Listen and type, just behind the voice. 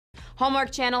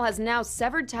Hallmark Channel has now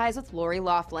severed ties with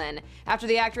Loughlin after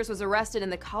the actress was arrested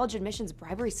in the college admissions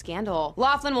bribery scandal.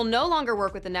 Loughlin will no longer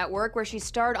work with the network, where she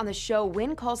starred on the show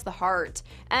Wind Calls the Heart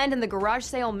and in the garage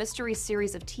sale mystery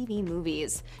series of TV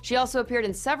movies. She also appeared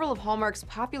in several of Hallmark's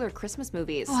popular Christmas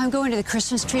movies. Oh, I'm going to the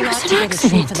Christmas tree lot to get a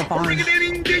tree for the barn.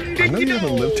 I know you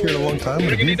haven't lived here in a long time,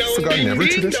 but have you forgotten every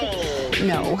tradition?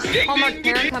 No. Hallmark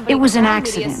parent company It was an Prime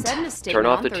Media accident. said in a statement Turn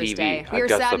off on the Thursday, TV. "We are I've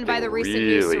got saddened by the something recent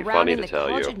news really funny surrounding to the tell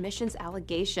college you. admissions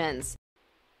allegations."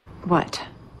 What?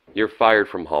 You're fired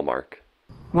from Hallmark.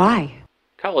 Why?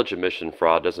 College admission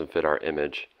fraud doesn't fit our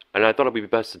image, and I thought it would be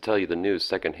best to tell you the news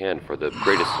secondhand for the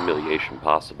greatest humiliation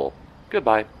possible.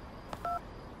 Goodbye.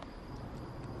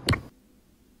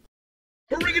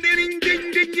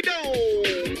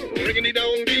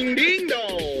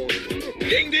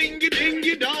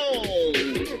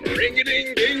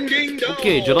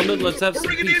 Okay, gentlemen, let's have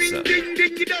some pizza.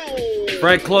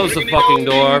 Fred, close the fucking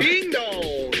door.